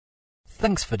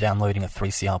Thanks for downloading a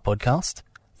 3CR podcast.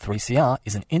 3CR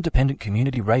is an independent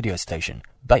community radio station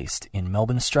based in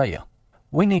Melbourne, Australia.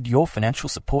 We need your financial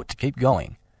support to keep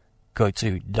going. Go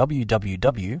to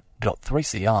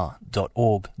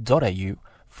www.3cr.org.au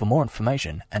for more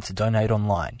information and to donate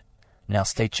online. Now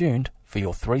stay tuned for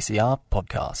your 3CR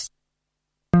podcast.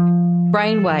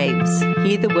 Brainwaves.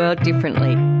 Hear the world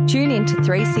differently. Tune in to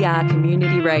 3CR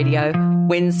Community Radio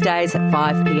Wednesdays at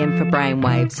 5 p.m. for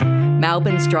Brainwaves,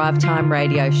 Melbourne's drive time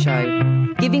radio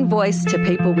show, giving voice to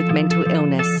people with mental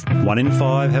illness. 1 in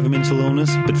 5 have a mental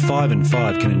illness, but 5 in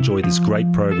 5 can enjoy this great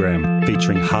program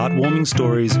featuring heartwarming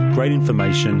stories, great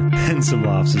information and some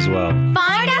laughs as well.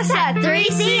 Find us at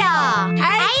 3CR,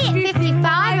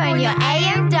 855 on your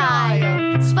AM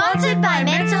dial. Sponsored by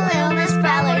Mental Illness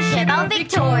Fellowship of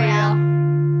Victoria.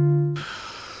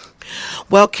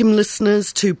 Welcome,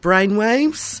 listeners, to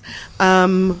Brainwaves.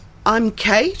 I'm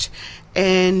Kate,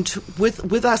 and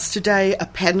with us today are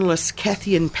panellists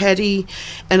Kathy and Paddy,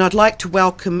 and I'd like to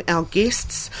welcome our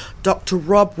guests, Dr.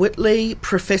 Rob Whitley,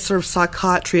 Professor of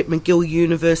Psychiatry at McGill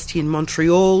University in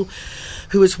Montreal,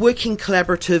 who is working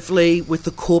collaboratively with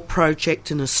the CORE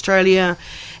project in Australia,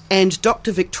 and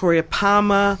Dr. Victoria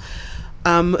Palmer,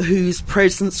 whose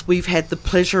presence we've had the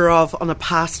pleasure of on a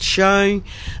past show,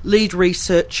 lead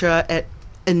researcher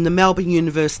in the Melbourne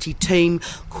University team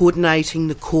coordinating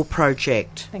the CORE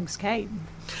project. Thanks, Kate.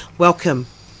 Welcome.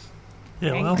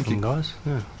 Yeah, welcome, guys.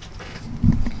 Yeah.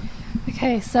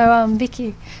 Okay, so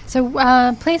Vicky,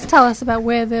 please tell us about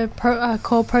where the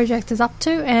CORE project is up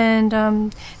to,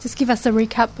 and just give us a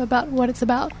recap about what it's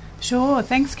about. Sure,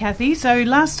 thanks, Kathy. So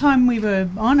last time we were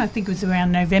on, I think it was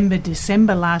around November,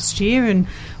 December last year, and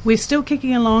we're still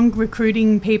kicking along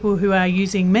recruiting people who are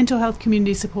using mental health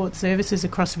community support services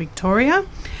across Victoria.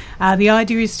 The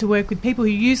idea is to work with people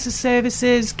who use the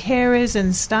services, carers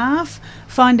and staff,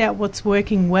 find out what's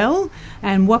working well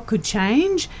and what could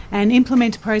change, and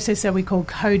implement a process that we call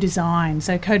co-design.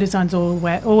 So co-design's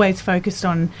always focused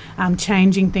on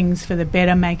changing things for the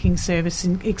better, making service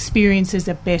and experiences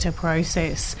a better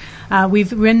process.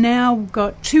 We've now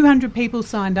got 200 people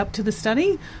signed up to the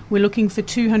study. We're looking for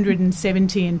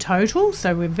 270 in total,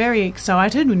 so we're very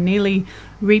excited. We've nearly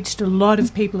reached a lot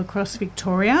of people across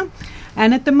Victoria.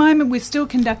 And at the moment, we're still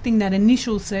conducting that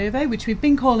initial survey, which we've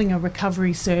been calling a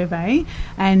recovery survey,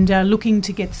 and looking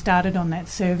to get started on that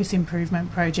service improvement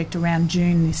project around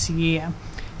June this year.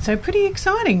 So pretty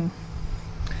exciting.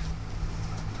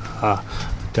 Go,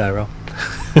 Rob.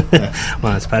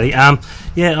 Well, it's Paddy. I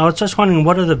was just wondering,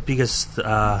 what are the biggest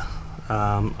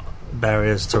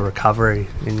barriers to recovery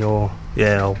in your...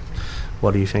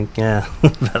 what do you think? Yeah,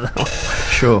 about that one.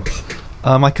 Sure.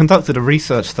 I conducted a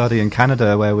research study in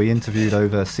Canada where we interviewed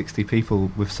over 60 people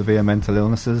with severe mental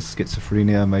illnesses,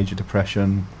 schizophrenia, major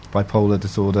depression, bipolar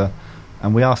disorder,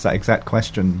 and we asked that exact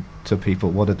question to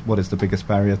people, what is the biggest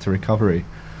barrier to recovery?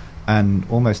 And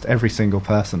almost every single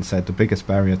person said the biggest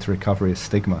barrier to recovery is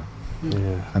stigma.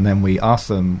 Yeah. And then we asked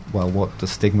them, well, what does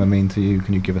stigma mean to you?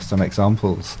 Can you give us some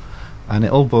examples? And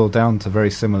it all boiled down to very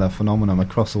similar phenomenon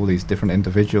across all these different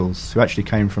individuals who actually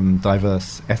came from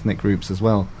diverse ethnic groups as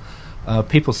well.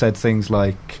 People said things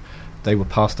like they were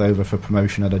passed over for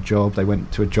promotion at a job, they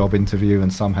went to a job interview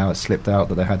and somehow it slipped out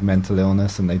that they had mental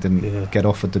illness and they didn't get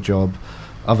offered the job.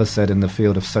 Others said in the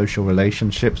field of social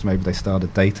relationships, maybe they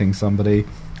started dating somebody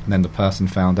and then the person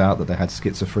found out that they had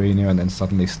schizophrenia and then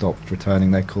suddenly stopped returning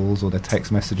their calls or their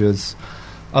text messages.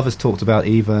 Others talked about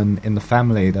even in the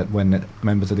family, that when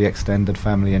members of the extended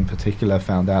family in particular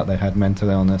found out they had mental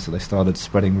illness, so they started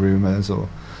spreading rumours.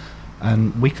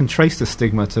 And we can trace the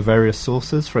stigma to various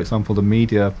sources. For example, the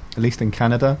media, at least in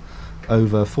Canada,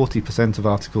 over 40% of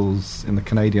articles in the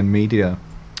Canadian media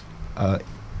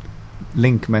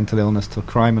link mental illness to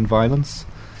crime and violence,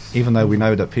 even though we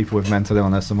know that people with mental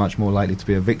illness are much more likely to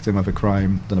be a victim of a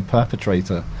crime than a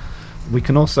perpetrator. We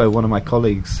can also, one of my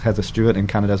colleagues, Heather Stewart in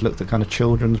Canada, has looked at kind of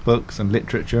children's books and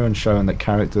literature and shown that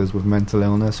characters with mental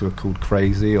illness who are called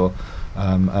crazy or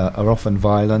are often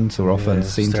violent or often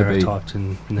seen to be stereotyped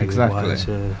in negative ways,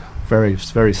 very,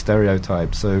 very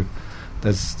stereotyped. So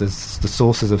there's the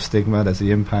sources of stigma, there's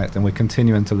the impact, and we're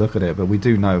continuing to look at it. But we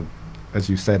do know, as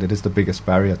you said, it is the biggest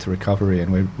barrier to recovery,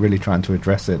 and we're really trying to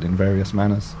address it in various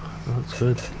manners. That's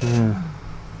good. Yeah.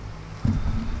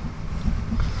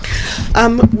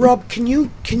 Rob, can you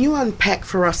unpack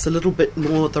for us a little bit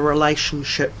more the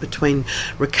relationship between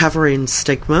recovery and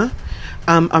stigma?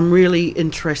 I'm really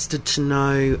interested to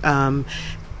know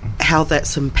how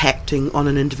that's impacting on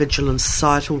an individual and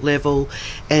societal level,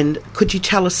 and could you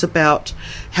tell us about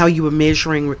how you were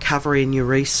measuring recovery in your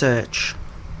research?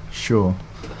 Sure.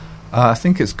 I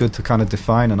think it's good to kind of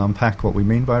define and unpack what we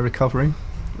mean by recovery.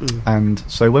 And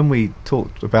so when we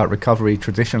talked about recovery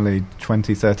traditionally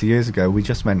 20, 30 years ago, we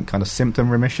just meant kind of symptom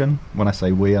remission. When I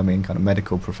say we, I mean kind of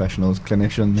medical professionals,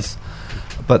 clinicians.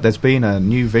 But there's been a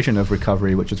new vision of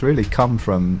recovery which has really come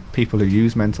from people who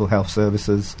use mental health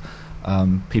services,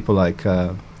 people like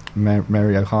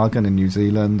Mary O'Hagan in New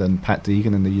Zealand and Pat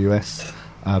Deegan in the US,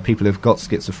 people who've got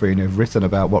schizophrenia have written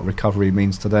about what recovery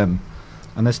means to them.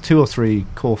 And there's 2 or 3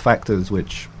 core factors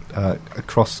which,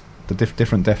 across the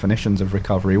different definitions of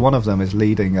recovery, one of them is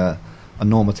leading a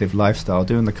normative lifestyle,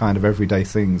 doing the kind of everyday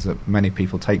things that many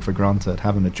people take for granted,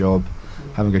 having a job,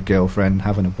 having a girlfriend,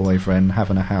 having a boyfriend,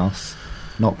 having a house,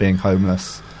 not being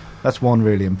homeless. That's one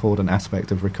really important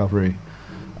aspect of recovery.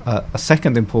 A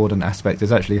second important aspect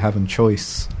is actually having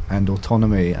choice and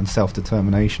autonomy and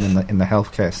self-determination in the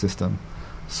healthcare system.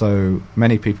 So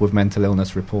many people with mental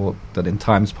illness report that in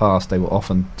times past they were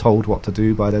often told what to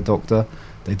do by their doctor.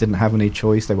 They didn't have any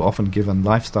choice. They were often given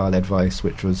lifestyle advice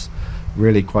which was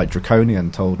really quite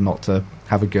draconian, told not to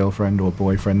have a girlfriend or a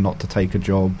boyfriend, not to take a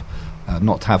job,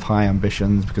 not to have high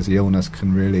ambitions because the illness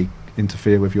can really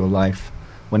interfere with your life.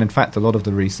 When in fact a lot of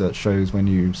the research shows when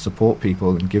you support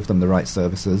people and give them the right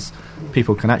services,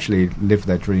 people can actually live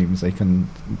their dreams. They can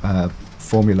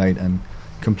formulate and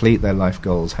complete their life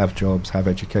goals, have jobs, have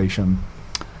education.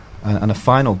 And a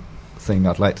final thing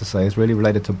I'd like to say is really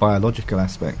related to biological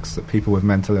aspects, that people with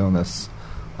mental illness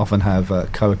often have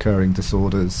co-occurring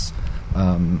disorders,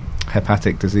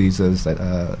 hepatic diseases,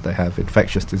 that they have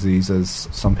infectious diseases.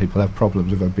 Some people have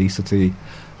problems with obesity.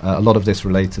 A lot of this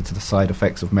related to the side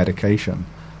effects of medication.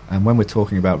 And when we're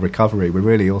talking about recovery, we're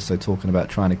really also talking about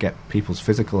trying to get people's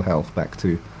physical health back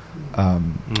to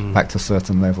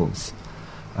certain levels.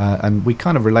 And we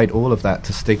kind of relate all of that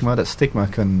to stigma, that stigma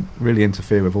can really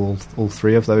interfere with all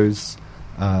 3 of those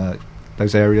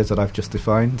areas that I've just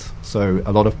defined. So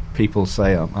a lot of people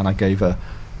say, and I gave a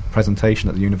presentation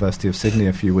at the University of Sydney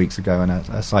a few weeks ago, and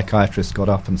a psychiatrist got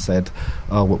up and said,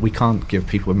 well, we can't give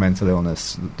people with mental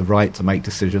illness the right to make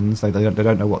decisions. They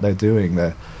don't know what they're doing.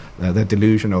 They're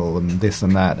delusional and this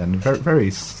and that, and very, very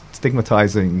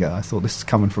stigmatizing. I thought this is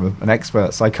coming from an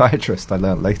expert psychiatrist, I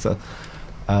learned later.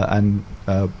 And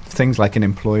things like in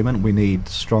employment, we need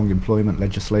strong employment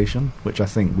legislation, which I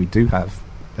think we do have,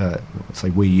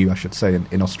 I should say,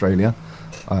 in Australia.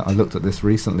 I looked at this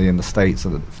recently in the States.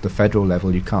 At the federal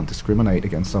level, you can't discriminate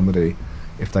against somebody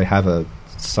if they have a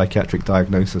psychiatric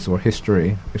diagnosis or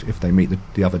history, if they meet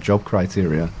the other job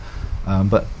criteria.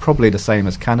 But probably the same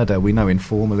as Canada, we know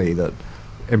informally that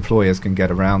employers can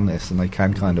get around this, and they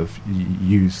can kind of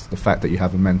use the fact that you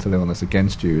have a mental illness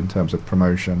against you in terms of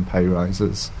promotion, pay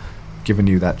rises, giving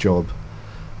you that job.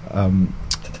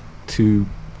 To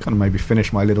kind of maybe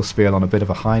finish my little spiel on a bit of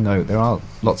a high note, there are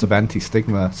lots of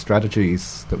anti-stigma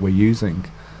strategies that we're using.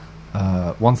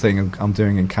 One thing I'm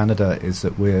doing in Canada is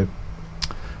that we're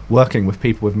working with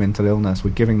people with mental illness. We're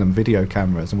giving them video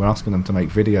cameras and we're asking them to make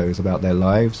videos about their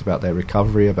lives, about their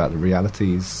recovery, about the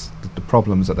realities, the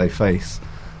problems that they face.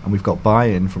 And we've got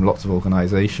buy-in from lots of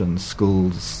organisations,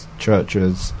 schools,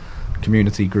 churches,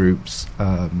 community groups,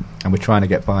 and we're trying to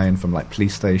get buy-in from like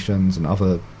police stations and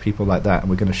other people like that, and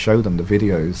we're going to show them the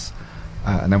videos,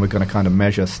 and then we're going to kind of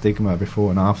measure stigma before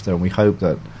and after, and we hope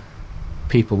that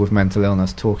people with mental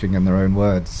illness talking in their own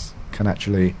words can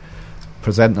actually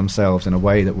present themselves in a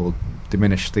way that will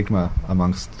diminish stigma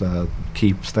amongst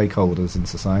key stakeholders in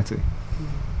society.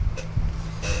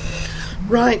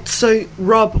 Right, so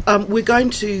Rob, we're going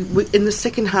to, in the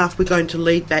second half, we're going to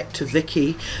lead back to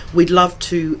Vicky. We'd love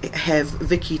to have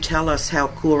Vicky tell us how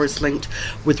CORE is linked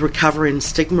with recovery and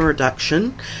stigma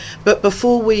reduction. But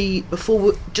before we,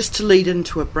 just to lead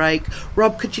into a break,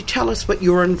 Rob, could you tell us what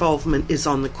your involvement is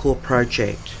on the CORE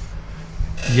project?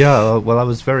 Yeah, well, I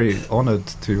was very honoured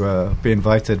to be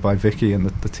invited by Vicky and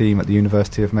the team at the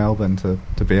University of Melbourne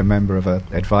to be a member of an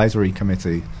advisory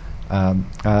committee.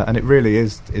 And it really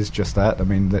is just that. I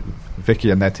mean, Vicky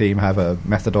and their team have a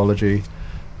methodology,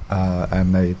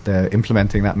 and they're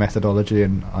implementing that methodology,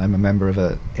 and I'm a member of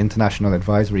an international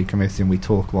advisory committee, and we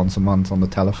talk once a month on the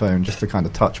telephone just to kind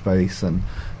of touch base, and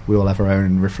we all have our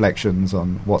own reflections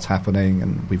on what's happening,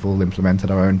 and we've all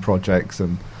implemented our own projects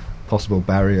and possible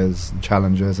barriers and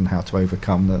challenges and how to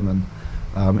overcome them.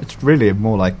 And it's really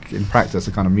more like, in practice,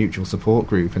 a kind of mutual support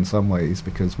group in some ways,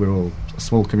 because we're all a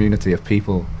small community of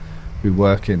people who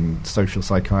work in social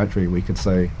psychiatry, we could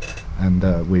say, and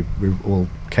we all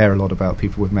care a lot about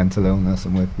people with mental illness,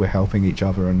 and we're helping each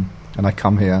other. And I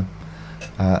come here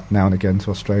now and again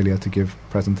to Australia to give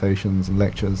presentations and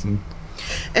lectures.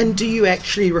 And do you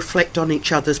actually reflect on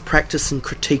each other's practice and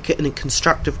critique it in a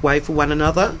constructive way for one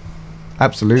another?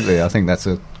 Absolutely. I think that's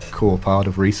a core part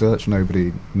of research.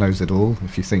 Nobody knows it all.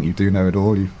 If you think you do know it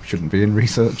all, you shouldn't be in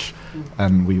research.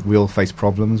 And we all face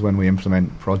problems when we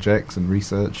implement projects and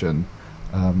research, and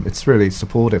it's really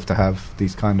supportive to have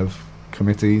these kind of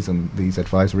committees and these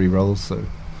advisory roles, so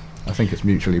I think it's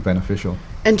mutually beneficial.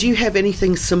 And do you have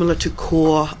anything similar to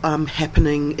CORE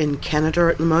happening in Canada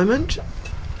at the moment?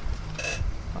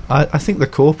 I think the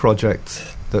CORE project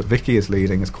that Vicky is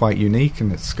leading is quite unique in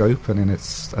its scope and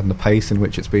the pace in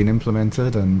which it's been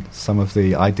implemented, and some of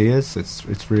the ideas.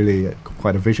 It's really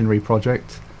quite a visionary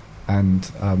project. And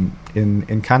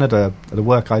in Canada, the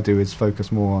work I do is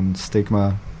focus more on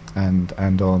stigma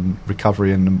and on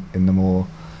recovery in the more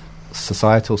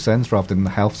societal sense rather than the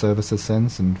health services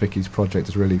sense. And Vicky's project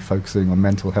is really focusing on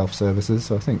mental health services.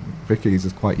 So I think Vicky's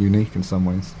is quite unique in some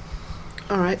ways.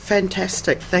 All right,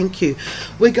 fantastic. Thank you.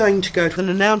 We're going to go to an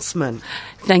announcement.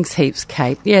 Thanks heaps,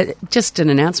 Kate. Yeah, just an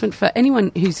announcement for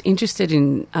anyone who's interested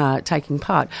in taking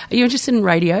part. Are you interested in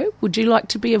radio? Would you like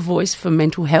to be a voice for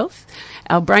mental health?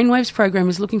 Our Brainwaves program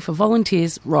is looking for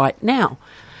volunteers right now.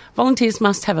 Volunteers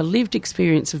must have a lived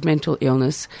experience of mental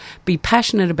illness, be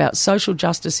passionate about social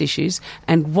justice issues,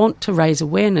 and want to raise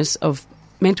awareness of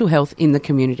mental health in the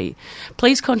community.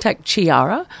 Please contact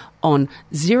Chiara on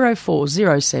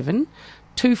 0407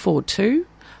 242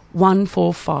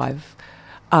 145.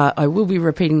 I will be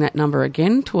repeating that number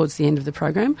again towards the end of the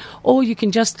program, or you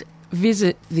can just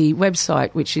visit the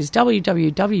website, which is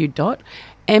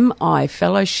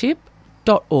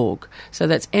www.mifellowship.org. So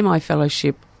that's MI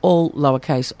Fellowship, all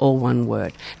lowercase, all one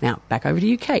word. Now, back over to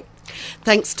you, Kate.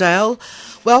 Thanks, Dale.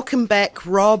 Welcome back,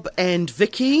 Rob and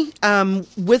Vicky.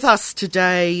 With us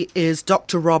today is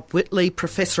Dr. Rob Whitley,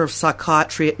 Professor of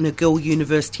Psychiatry at McGill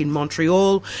University in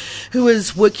Montreal, who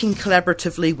is working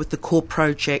collaboratively with the CORE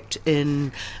project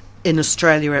in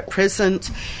Australia at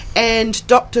present, and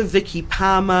Dr. Vicky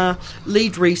Palmer,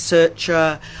 lead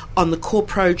researcher on the CORE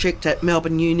project at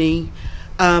Melbourne Uni.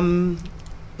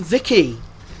 Vicky,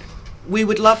 we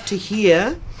would love to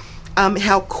hear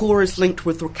how CORE is linked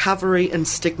with recovery and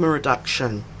stigma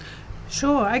reduction.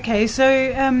 Sure. Okay. So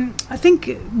I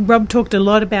think Rob talked a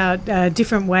lot about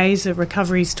different ways that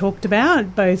recovery is talked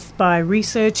about, both by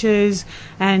researchers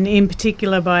and in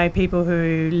particular by people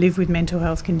who live with mental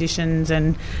health conditions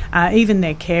and even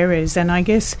their carers. And I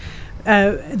guess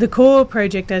the CORE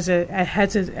project as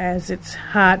its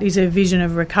heart is a vision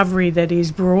of recovery that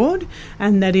is broad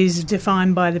and that is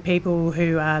defined by the people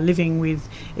who are living with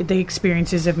the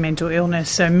experiences of mental illness,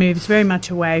 so moves very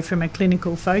much away from a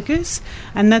clinical focus,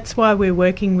 and that's why we're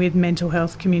working with mental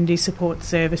health community support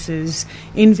services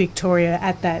in Victoria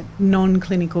at that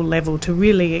non-clinical level to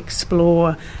really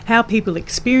explore how people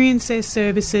experience their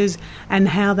services and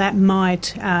how that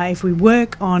might, if we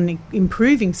work on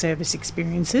improving service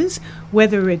experiences,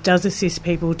 whether it does assist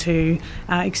people to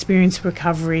experience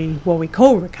recovery, what we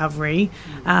call recovery,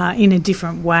 in a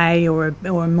different way or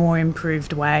a more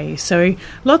improved way. So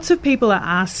lots of people are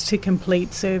asked to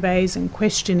complete surveys and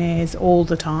questionnaires all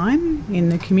the time in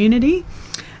the community.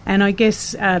 And I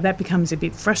guess that becomes a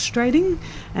bit frustrating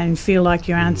and feel like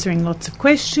you're answering lots of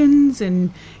questions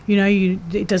and,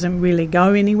 it doesn't really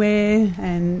go anywhere.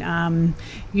 And,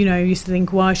 you used to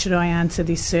think, why should I answer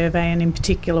this survey? And in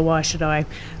particular, why should I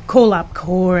call up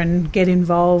CORE and get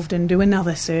involved and do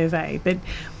another survey? But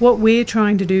what we're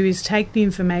trying to do is take the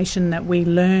information that we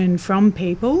learn from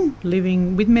people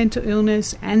living with mental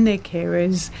illness and their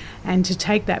carers and to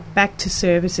take that back to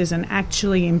services and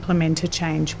actually implement a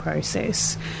change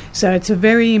process. So it's a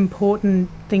very important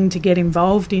thing to get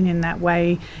involved in that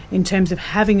way, in terms of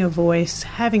having a voice,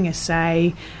 having a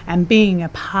say, and being a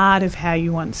part of how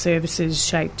you want services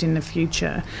shaped in the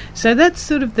future. So that's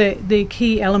sort of the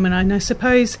key element. And I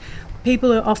suppose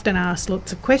people are often asked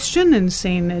lots of questions and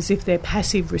seen as if they're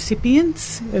passive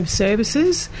recipients of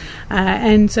services.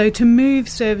 And so to move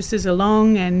services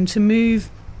along and to move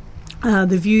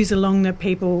the views along that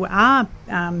people are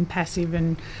passive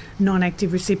and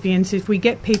non-active recipients, if we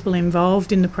get people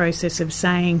involved in the process of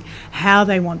saying how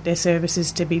they want their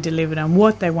services to be delivered and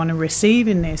what they want to receive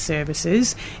in their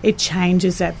services, it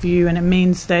changes that view, and it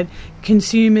means that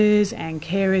consumers and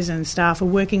carers and staff are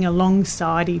working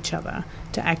alongside each other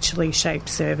to actually shape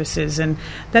services, and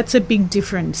that's a big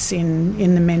difference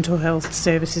in the mental health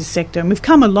services sector. And we've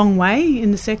come a long way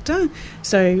in the sector,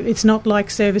 so it's not like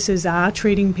services are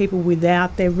treating people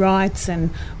without their rights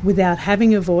and without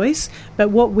having a voice,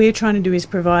 but what we're trying to do is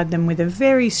provide them with a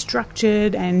very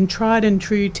structured and tried and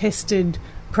true tested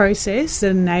process that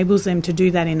enables them to do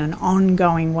that in an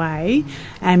ongoing way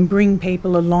and bring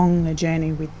people along the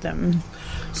journey with them.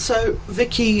 So,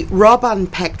 Vicky, Rob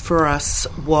unpacked for us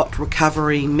what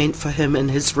recovery meant for him in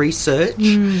his research.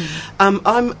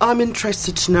 I'm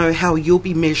interested to know how you'll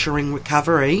be measuring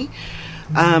recovery.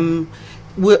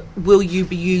 Will you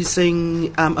be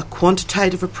using a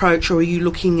quantitative approach, or are you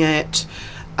looking at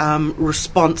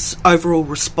overall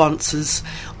responses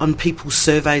on people's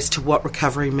surveys to what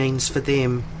recovery means for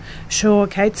them? Sure,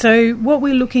 Kate. So what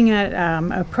we're looking at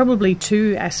are probably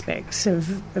two aspects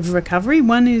of recovery.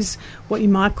 One is what you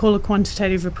might call a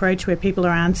quantitative approach, where people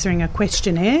are answering a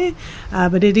questionnaire,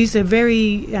 but it is a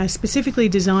very specifically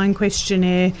designed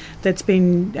questionnaire that's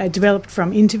been developed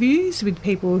from interviews with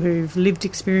people who've lived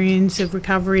experience of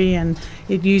recovery, and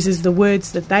it uses the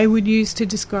words that they would use to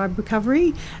describe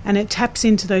recovery, and it taps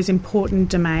into those important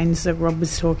domains that Rob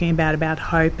was talking about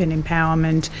hope and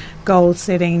empowerment, goal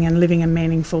setting and living a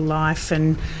meaningful life,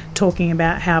 and talking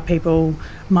about how people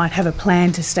might have a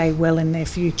plan to stay well in their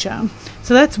future.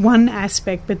 So that's one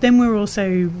aspect, but then we're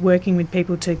also working with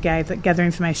people to gather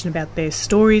information about their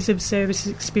stories of service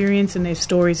experience and their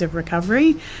stories of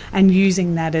recovery, and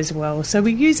using that as well. So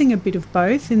we're using a bit of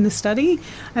both in the study,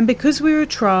 and because we're a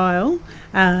trial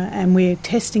and we're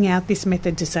testing out this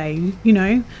method to say,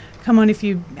 come on, if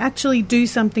you actually do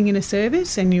something in a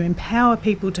service and you empower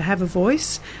people to have a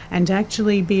voice and to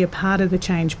actually be a part of the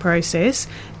change process,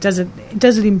 does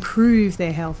it improve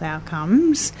their health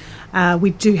outcomes?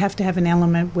 We do have to have an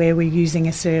element where we're using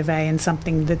a survey and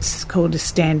something that's called a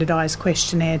standardised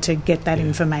questionnaire to get that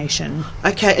information.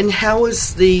 Okay, and how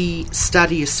is the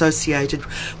study associated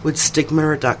with stigma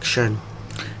reduction?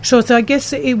 Sure, so I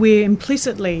guess we're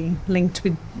implicitly linked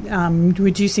with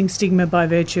reducing stigma by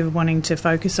virtue of wanting to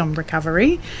focus on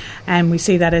recovery, and we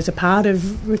see that as a part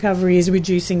of recovery is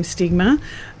reducing stigma,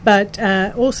 but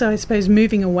also I suppose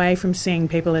moving away from seeing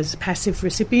people as passive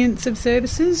recipients of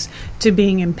services to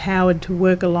being empowered to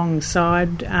work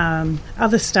alongside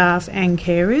other staff and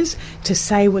carers to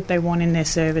say what they want in their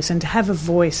service and to have a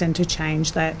voice and to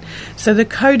change that. So the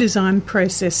co-design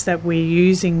process that we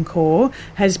use in CORE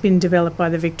has been developed by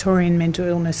the Victorian Mental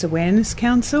Illness Awareness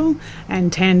Council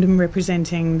and Tandem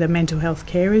representing the Mental Health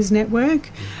Carers Network,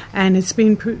 and it's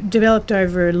been developed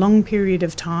over a long period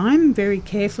of time, very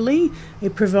carefully.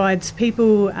 It provides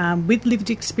people with lived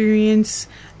experience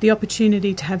the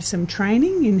opportunity to have some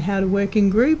training in how to work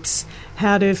in groups,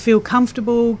 how to feel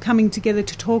comfortable coming together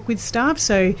to talk with staff.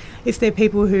 So if they're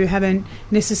people who haven't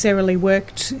necessarily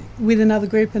worked with another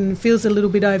group and it feels a little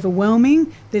bit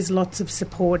overwhelming, there's lots of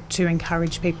support to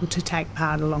encourage people to take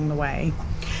part along the way.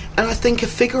 And I think a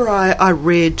figure I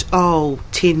read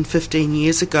 10, 15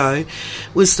 years ago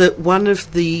was that one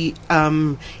of the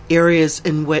areas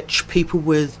in which people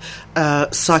with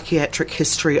psychiatric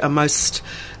history are most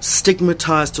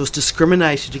stigmatised or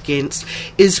discriminated against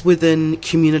is within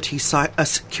community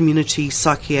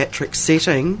psychiatric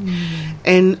setting.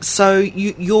 And so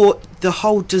the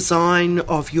whole design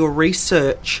of your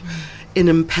research in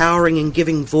empowering and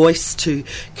giving voice to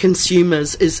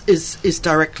consumers is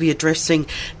directly addressing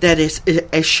that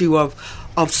issue of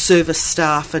service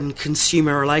staff and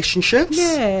consumer relationships.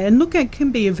 Yeah, and look, it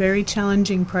can be a very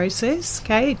challenging process,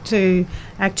 Kate, to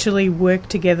actually work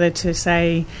together to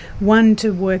say, one,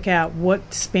 to work out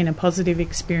what's been a positive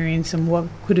experience and what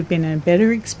could have been a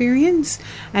better experience,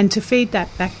 and to feed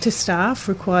that back to staff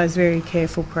requires very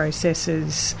careful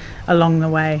processes along the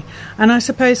way. And I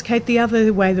suppose, Kate, the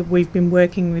other way that we've been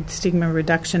working with stigma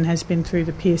reduction has been through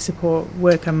the peer support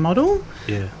worker model.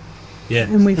 Yeah.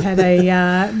 And we've had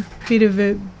a bit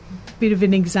of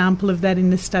an example of that in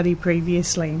the study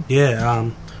previously. Yeah,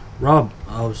 Rob,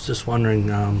 I was just wondering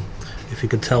if you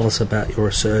could tell us about your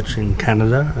research in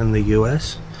Canada and the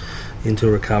US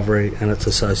into recovery and its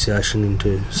association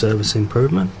into service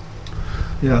improvement.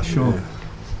 Yeah, sure. Yeah.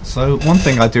 So one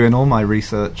thing I do in all my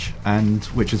research, and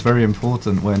which is very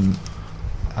important when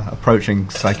approaching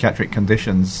psychiatric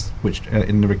conditions, which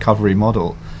in the recovery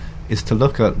model, is to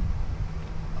look at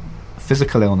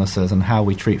physical illnesses and how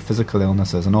we treat physical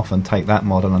illnesses, and often take that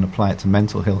model and apply it to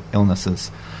mental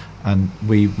illnesses. And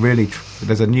we really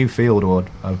there's a new field, or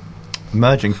a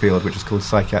emerging field, which is called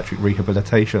psychiatric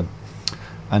rehabilitation.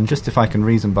 And just if I can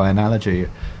reason by analogy,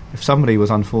 if somebody was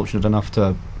unfortunate enough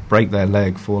to break their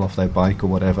leg, fall off their bike or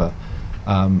whatever,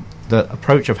 the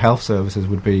approach of health services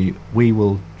would be, we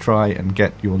will try and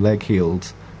get your leg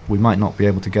healed. We might not be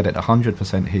able to get it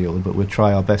 100% healed, but we'll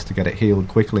try our best to get it healed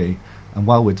quickly. And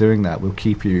while we're doing that, we'll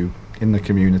keep you in the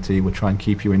community, we'll try and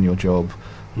keep you in your job,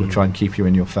 we'll try and keep you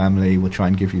in your family, we'll try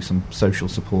and give you some social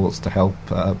supports to help.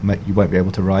 You won't be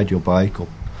able to ride your bike or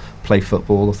play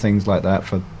football or things like that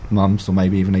for months or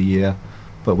maybe even a year,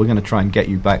 but we're going to try and get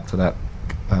you back to that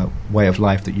way of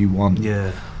life that you want.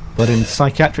 Yeah. But in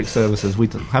psychiatric services, we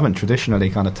haven't traditionally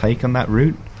kind of taken that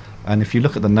route. And if you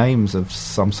look at the names of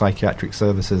some psychiatric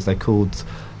services, they're called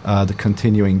the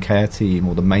continuing care team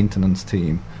or the maintenance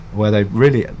team, where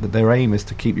their aim is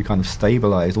to keep you kind of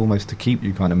stabilised, almost to keep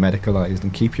you kind of medicalised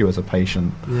and keep you as a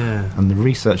patient. Yeah. And the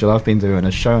research that I've been doing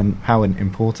has shown how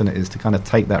important it is to kind of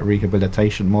take that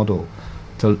rehabilitation model,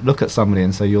 to look at somebody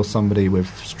and say, you're somebody with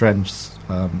strengths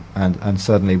and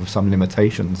certainly with some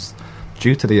limitations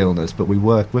due to the illness, but we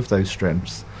work with those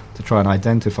strengths to try and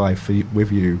identify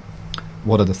with you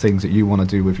what are the things that you want to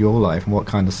do with your life and what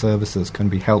kind of services can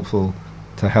be helpful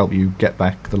to help you get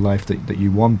back the life that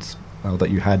you want, that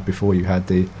you had before you had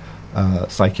the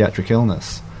psychiatric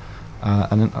illness.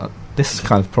 This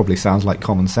kind of probably sounds like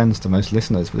common sense to most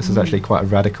listeners, but this is actually quite a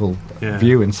radical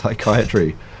view in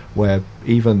psychiatry, where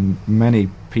even many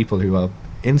people who are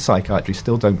in psychiatry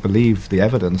still don't believe the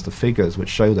evidence, the figures, which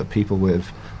show that people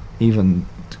with even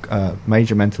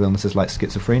major mental illnesses like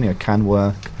schizophrenia can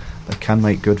work, they can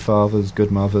make good fathers,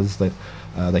 good mothers, they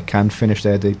can finish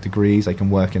their degrees, they can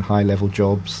work in high-level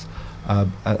jobs,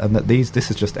 and that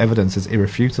this is just evidence is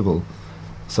irrefutable.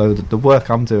 So the work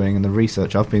I'm doing and the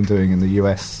research I've been doing in the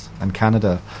US and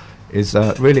Canada is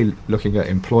really looking at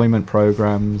employment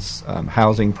programs,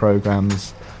 housing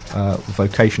programs,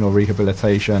 vocational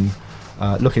rehabilitation,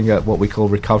 looking at what we call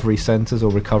recovery centres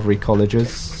or recovery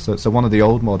colleges. So one of the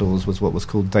old models was what was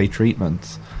called day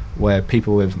treatment, where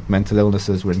people with mental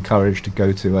illnesses were encouraged to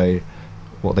go to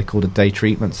what they called a day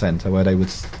treatment centre, where they would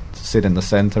sit in the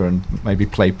centre and maybe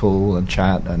play pool and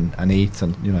chat and eat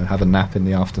and have a nap in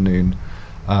the afternoon.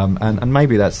 And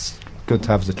maybe that's good to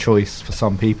have as a choice for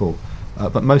some people.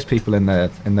 But most people in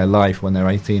their life, when they're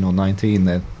 18 or 19,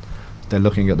 they're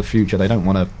looking at the future. They don't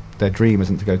want to. Their dream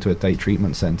isn't to go to a day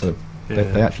treatment centre.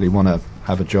 They actually want to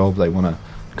have a job. They want to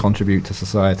contribute to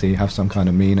society, have some kind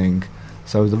of meaning.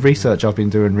 So the research I've been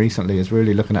doing recently is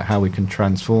really looking at how we can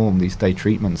transform these day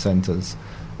treatment centres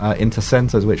into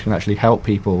centres which can actually help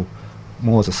people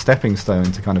more as a stepping stone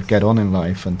to kind of get on in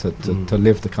life and to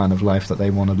live the kind of life that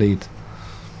they want to lead.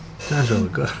 Sounds really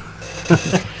good.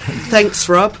 Thanks,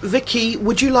 Rob. Vicky,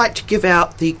 would you like to give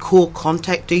out the core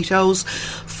contact details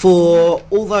for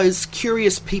all those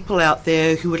curious people out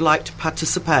there who would like to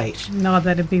participate? No,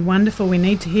 that'd be wonderful. We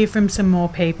need to hear from some more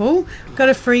people. Got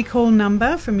a free call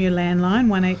number from your landline,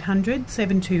 1800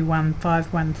 721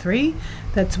 513.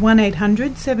 That's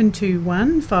 1800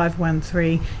 721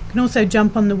 513. You can also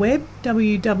jump on the web,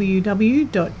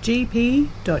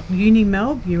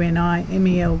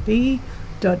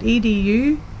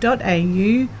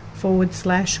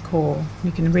 www.gp.unimelb.edu.au/call.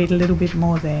 You can read a little bit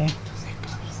more there.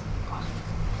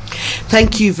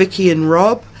 Thank you, Vicky and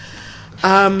Rob.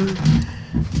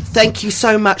 Thank you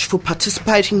so much for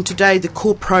participating today. The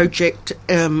core project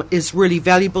is really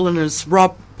valuable and, as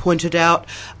Rob pointed out,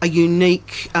 a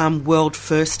unique world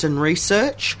first in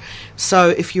research. So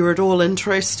if you're at all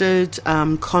interested,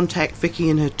 contact Vicky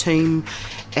and her team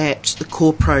at the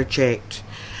core project.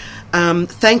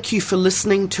 Thank you for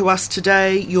listening to us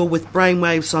today. You're with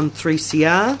Brainwaves on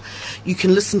 3CR. You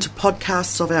can listen to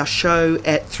podcasts of our show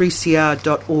at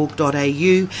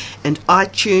 3cr.org.au and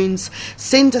iTunes.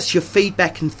 Send us your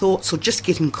feedback and thoughts, or just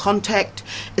get in contact,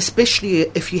 especially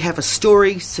if you have a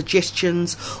story,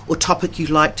 suggestions or topic you'd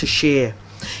like to share.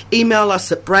 Email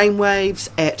us at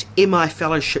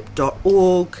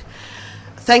brainwaves@mifellowship.org.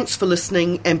 Thanks for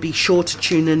listening, and be sure to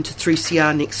tune in to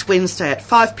 3CR next Wednesday at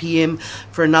 5 p.m.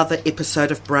 for another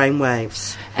episode of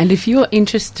Brainwaves. And if you're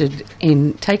interested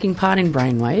in taking part in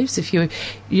Brainwaves, if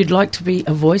you'd like to be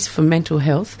a voice for mental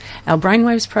health, our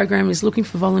Brainwaves program is looking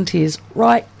for volunteers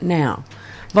right now.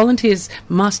 Volunteers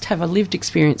must have a lived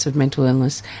experience of mental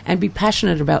illness and be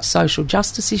passionate about social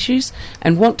justice issues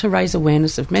and want to raise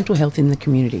awareness of mental health in the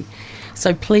community.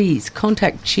 So please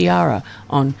contact Chiara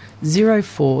on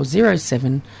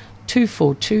 0407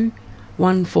 242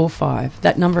 145.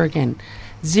 That number again,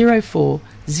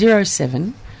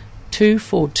 0407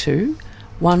 242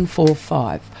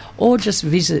 145. Or just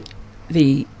visit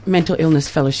the Mental Illness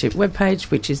Fellowship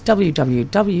webpage, which is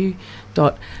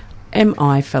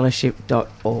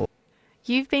www.mifellowship.org.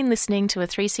 You've been listening to a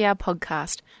 3CR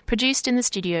podcast produced in the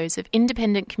studios of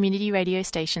independent community radio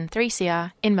station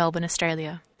 3CR in Melbourne,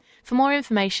 Australia. For more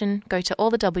information, go to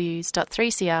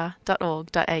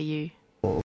allthews.3cr.org.au.